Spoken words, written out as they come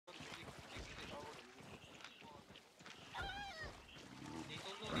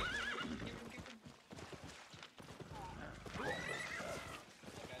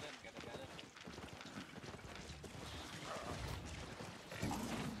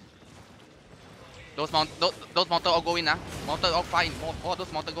Those mounted all go in now. Mounted all far in. All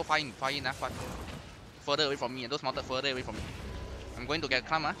those mounted go far in now. Further away from me. Those mounted further away from me. I'm going to get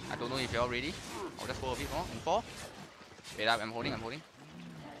climb. I don't know if you're ready. I'll just go a bit more. In 4. Wait up. I'm holding.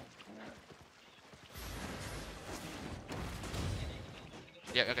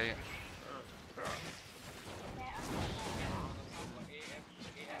 Yeah. Okay. Yeah.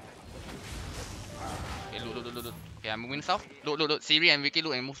 Okay. Look. Okay. I'm moving south. Look. Siri and Vicky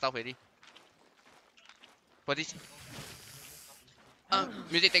look and move south already. Position.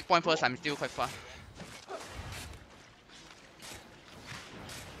 Music take point first. I'm still quite far.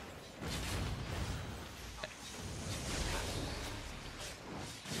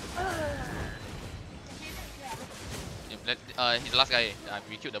 He's the last guy.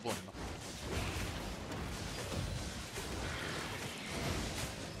 We killed the bone.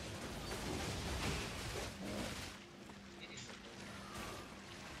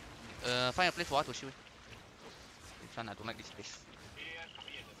 Find a place for us to shoot. This one, I don't like this place.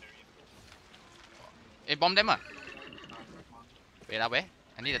 Hey, bomb them. Wait up, where?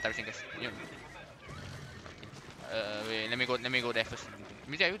 I need the terracing guys. Wait, let me go there first.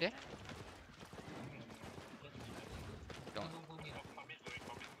 Mizzy, are you there?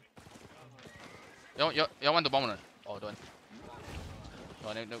 You want the bomb or not? Oh, don't.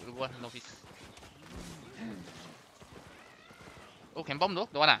 Oh, no peace. Oh, can bomb though?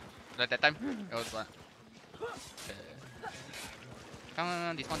 Don't want that time. Oh, don't want. Come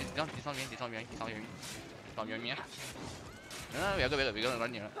on, this one behind me. No, we're gonna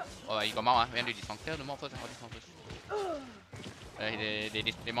run here. Oh, you got mount. We want to do this one. Kill the mount first.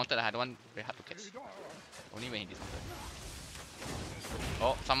 They mounted. I had one very hard to catch. Only when he dismounted.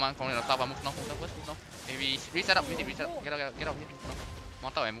 Oh, someone from the top. Move now. Maybe reset up. Get out here.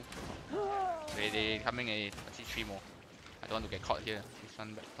 Mount up and move. They coming. I see 3 more. I don't want to get caught here. This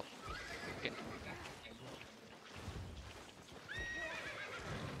one back top. Okay.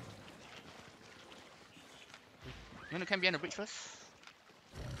 You want to camp behind the bridge first?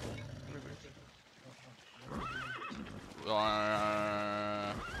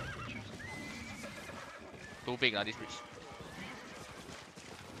 Too big this bridge.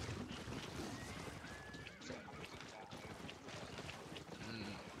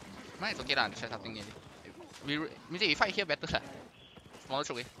 It's okay lah, try something new. We fight here better lah. Smaller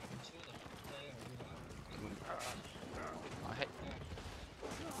choke.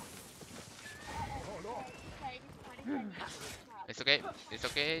 It's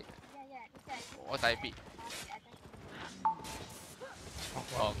okay. What's IP?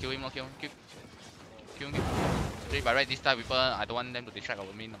 Oh, kill him. But right this time people, I don't want them to distract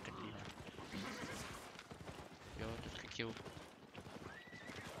our main objective. Yo, just quick kill.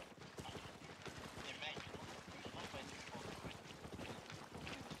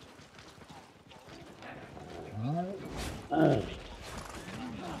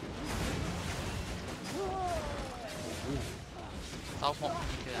 South.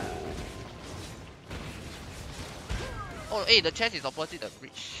 Oh, hey, the chest is opposite the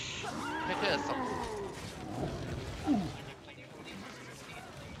bridge. Clear the south.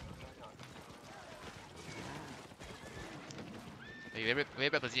 Hey, very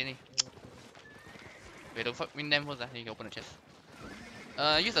bad positioning. Wait, don't win them first. Then you can open the chest.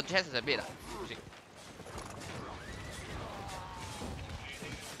 Use the chest as a bait.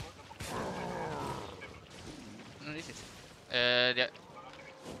 No, this is.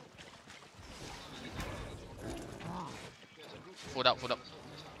 Fold up.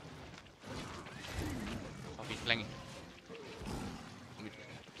 Oh, he's flanking.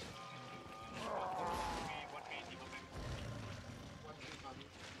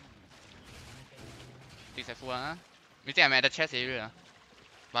 Be careful, You think I'm at the chest area?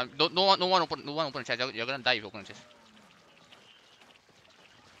 But no one open the chest. You're gonna die if you open the chest.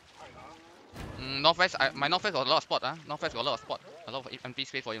 Northwest, my northwest got a lot of spot. Northwest got a lot of spot. A lot of empty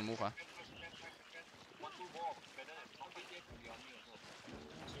space for you to move.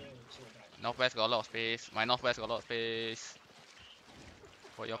 Northwest got a lot of space. My northwest got a lot of space.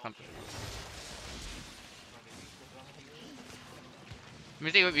 For your company.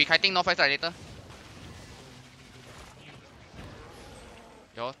 Music, we kiting northwest right later.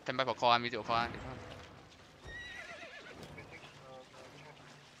 Yo, stand by for call. Music will call.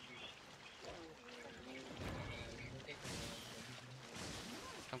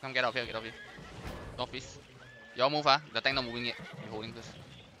 Come, get up here. Northeast. Y'all move, the tank not moving yet. You're holding this.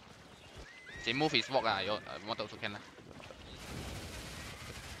 Same move is walk, you want also can.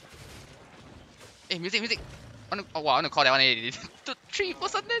 Hey, music. Oh wow, I want to call that one. 2, 3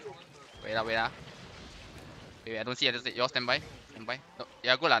 person then. Wait, I don't see it. Y'all stand by. No,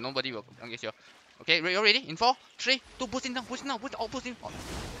 yeah, good lah. Nobody will. Don't get you. Okay, you ready? In 4, 3, 2, push in now, push in now, push, oh, push in. Oh.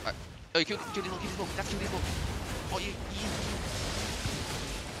 Right. Oh, kill this ball, just kill this ball. Oh, okay.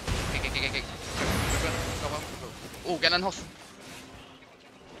 Oh, cannon horse.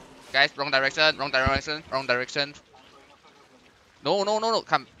 Guys, wrong direction. No.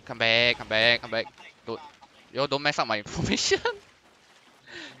 Come back. Don't, yo, don't mess up my information.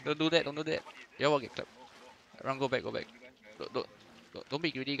 Don't do that. Yo, will get clapped. Run, go back. Don't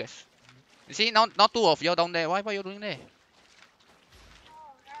be greedy, guys. You see, now two of you down there. Why you doing there?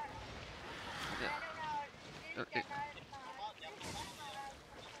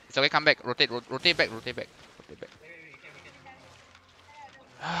 It's okay, come back. Rotate back.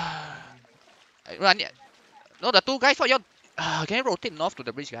 Run. No, the two guys, what you can you rotate north to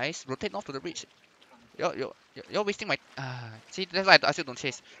the bridge, guys? Rotate north to the bridge. You're wasting my. See, that's why I still don't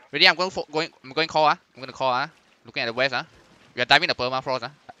chase. Ready? I'm going call. I'm gonna call. Looking at the west. We are diving the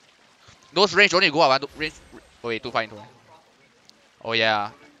permafrost. Those range don't need to go up. Range. Oh, wait, too far. Oh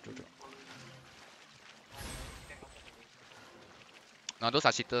yeah. True. No, those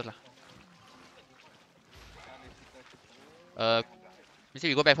are cheaters lah.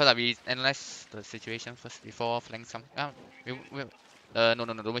 We go back first. We analyze the situation first before flank some. No,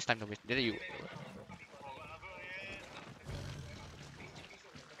 don't waste time. Did you?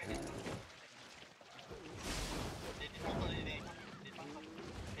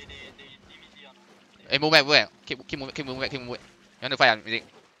 Hey, move back. Keep moving. You want to fight?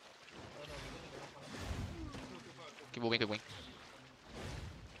 Keep moving.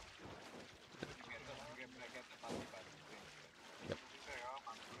 Yep.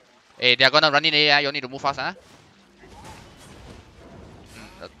 Hey, they are gonna run in here. You need to move fast,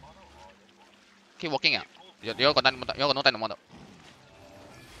 Keep walking, You got no time to mount up.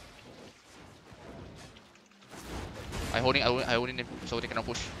 I holding them so they cannot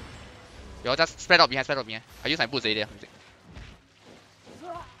push. You just spread out behind. I use my boots there.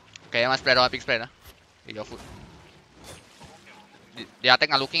 Okay, I'm spread out, big spread. Take your foot. They are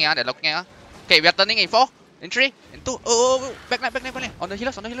taking looking. Okay, we are turning in 4, in 3, in 2. Oh, back line. On the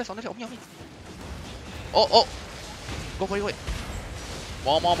healers. On me. Oh. Go for it.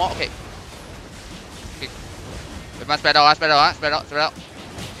 More. Okay. We must spread out.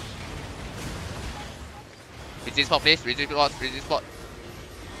 Resist spot, please. Resist spot.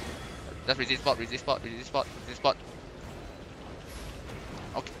 Just resist spot.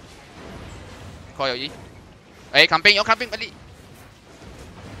 Okay. Call your E. Hey, camping, buddy.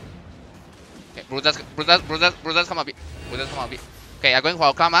 Okay, bruisers come a bit. Okay, I'm going for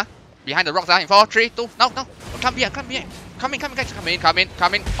a climb, Behind the rocks, in 4, 3, 2, now. Come behind. Come in, guys. Come in.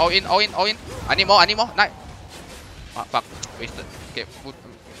 All in. I need more. Nice. Fuck. Wasted. Okay,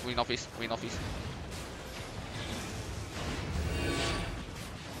 win office.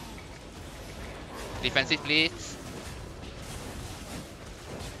 Defensive, please.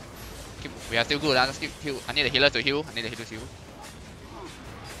 We are still good. Just keep heal. I need the healer to heal.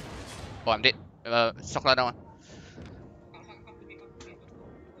 Oh, I'm dead. Shock down.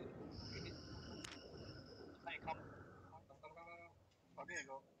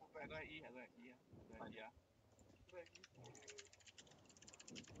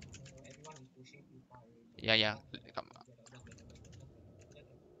 Yeah. Come.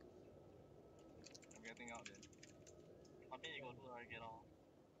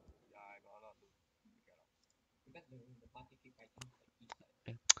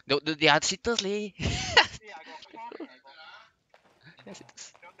 They are cheaters, leh.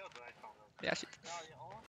 They are cheaters.